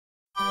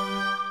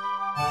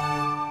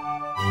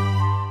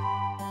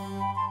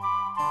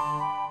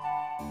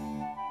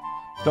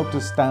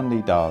Dr.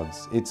 Stanley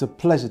Dards, it's a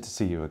pleasure to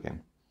see you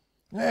again.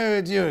 Oh,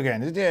 it's you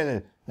again.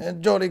 It's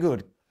jolly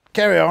good.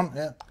 Carry on.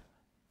 Yeah.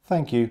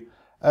 Thank you.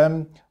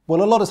 Well,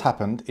 a lot has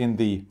happened in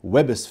the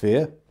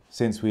webosphere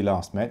since we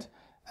last met,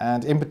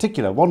 and in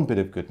particular, one bit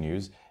of good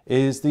news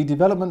is the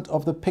development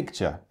of the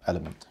picture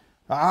element.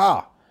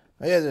 Ah,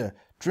 yes,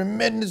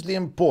 tremendously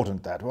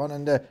important, that one,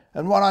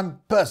 and one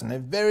I'm personally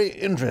very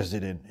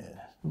interested in.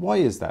 Why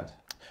is that?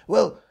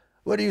 Well,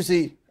 what do you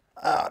see?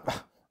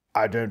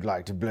 I don't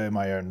like to blow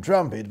my own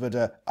trumpet,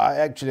 but I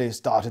actually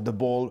started the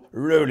ball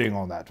rolling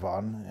on that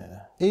one.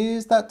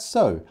 Is that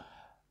so?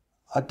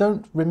 I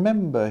don't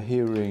remember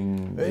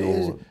hearing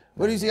your...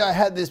 Well, you see, I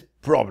had this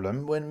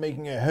problem when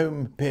making a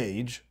home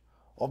page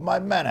of my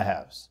manor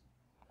house.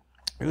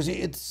 You see,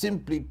 it's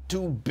simply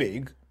too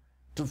big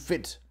to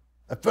fit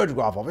a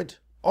photograph of it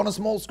on a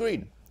small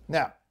screen.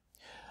 Now,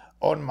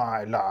 on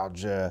my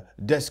large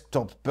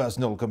desktop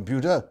personal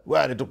computer,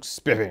 well, it looks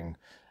spiffing.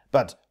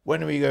 But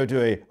when we go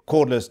to a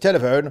cordless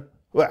telephone,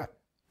 well,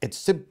 it's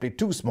simply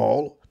too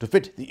small to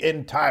fit the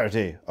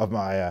entirety of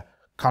my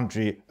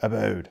country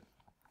abode.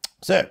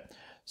 So,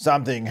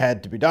 something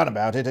had to be done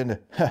about it, and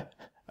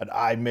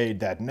I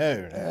made that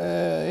known.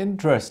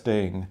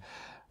 Interesting.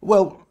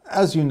 Well,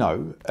 as you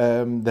know,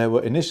 there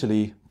were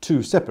initially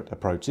two separate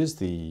approaches,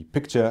 the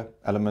picture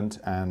element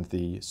and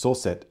the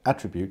source set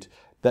attribute,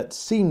 that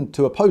seemed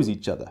to oppose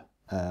each other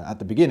at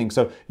the beginning.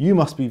 So you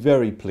must be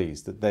very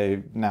pleased that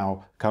they've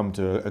now come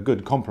to a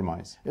good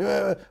compromise.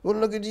 Well,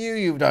 look at you.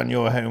 You've done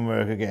your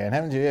homework again,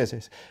 haven't you? Yes,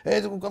 yes.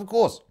 It's, of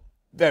course,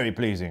 very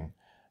pleasing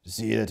to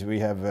see that we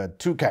have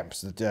two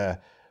camps that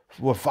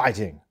were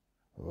fighting,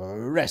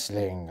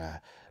 wrestling,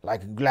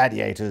 like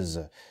gladiators,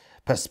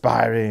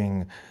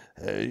 perspiring,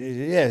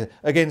 yes,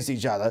 against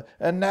each other.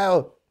 And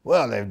now,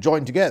 well, they've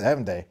joined together,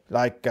 haven't they?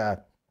 Like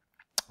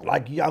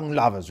young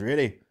lovers,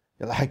 really.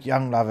 Like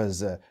young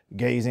lovers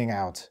gazing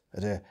out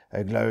at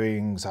a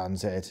glowing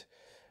sunset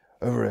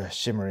over a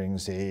shimmering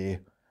sea,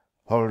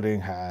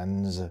 holding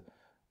hands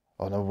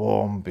on a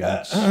warm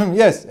beach.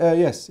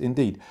 Yes,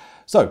 indeed.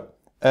 So,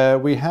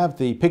 we have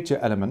the picture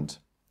element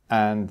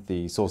and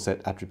the source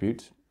set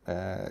attribute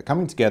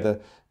coming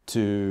together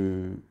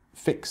to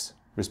fix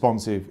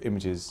responsive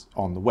images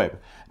on the web.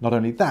 Not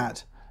only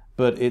that,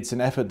 but it's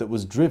an effort that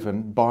was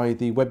driven by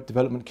the web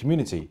development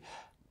community.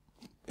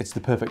 It's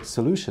the perfect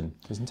solution,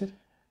 isn't it?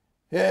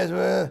 Yes,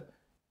 well,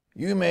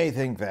 you may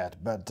think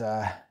that, but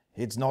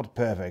it's not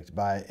perfect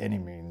by any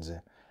means.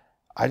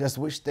 I just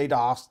wish they'd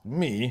asked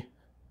me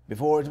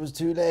before it was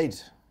too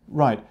late.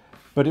 Right,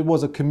 but it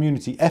was a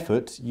community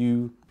effort.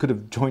 You could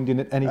have joined in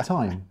at any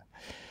time.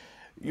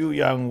 You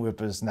young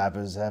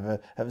whippersnappers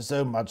have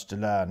so much to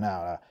learn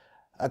now.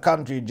 A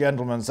country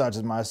gentleman such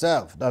as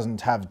myself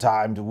doesn't have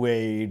time to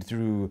wade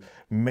through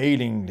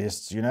mailing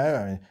lists, you know.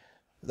 I mean,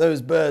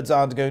 those birds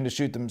aren't going to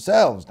shoot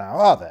themselves now,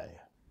 are they?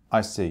 I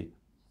see.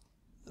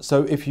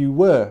 So if you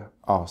were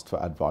asked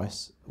for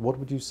advice, what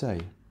would you say?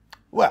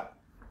 Well,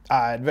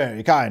 I'd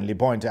very kindly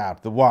point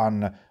out the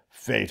one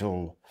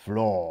fatal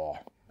flaw.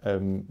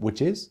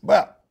 Which is?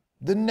 Well,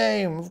 the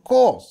name, of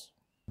course.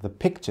 The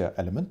picture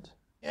element?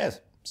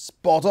 Yes,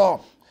 spot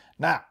on.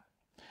 Now,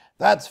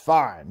 that's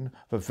fine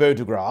for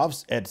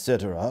photographs,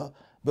 etc.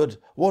 But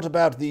what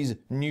about these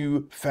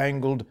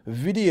new-fangled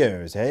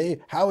videos, eh?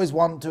 How is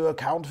one to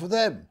account for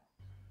them?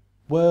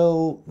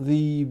 Well,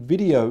 the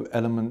video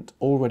element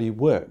already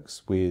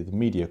works with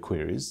media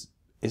queries.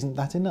 Isn't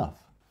that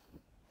enough?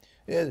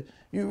 Yes,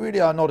 you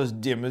really are not as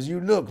dim as you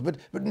look, but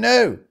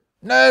no!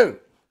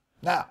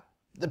 Now,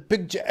 the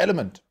picture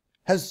element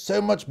has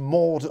so much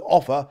more to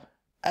offer,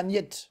 and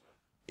yet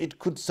it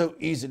could so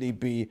easily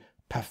be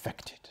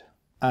perfected.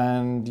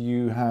 And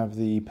you have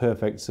the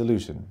perfect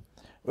solution?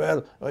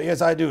 Well,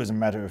 yes, I do, as a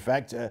matter of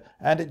fact,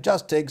 and it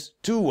just takes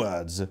two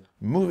words: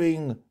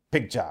 moving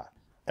picture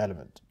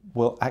element.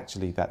 Well,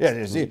 actually, that's... Yes,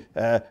 you see,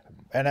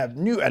 and a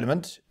new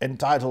element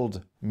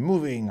entitled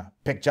moving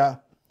picture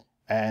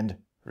and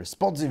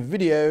responsive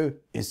video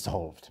is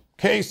solved.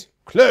 Case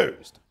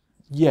closed.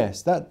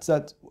 Yes, that's...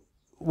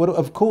 Well,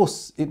 of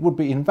course, it would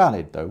be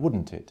invalid, though,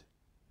 wouldn't it?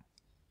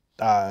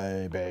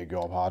 I beg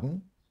your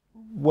pardon?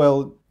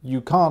 Well,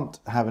 you can't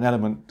have an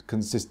element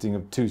consisting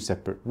of two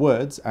separate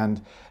words,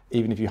 and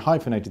even if you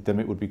hyphenated them,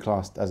 it would be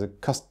classed as a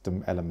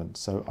custom element,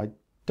 so I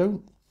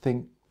don't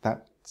think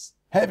that's...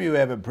 Have you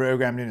ever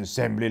programmed in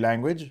assembly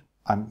language?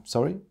 I'm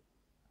sorry?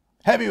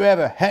 Have you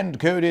ever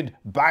hand-coded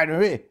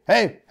binary?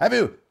 Hey, have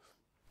you?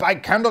 By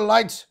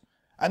candlelight?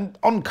 And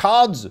on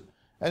cards?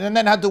 And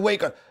then had to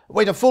wait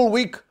a full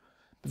week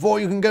before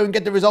you can go and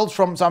get the results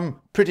from some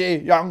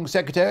pretty young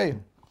secretary?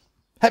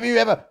 Have you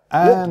ever...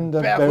 And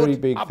a very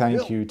big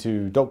thank you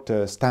to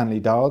Dr. Stanley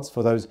Dards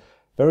for those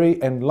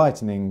very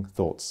enlightening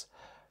thoughts.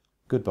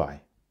 Goodbye.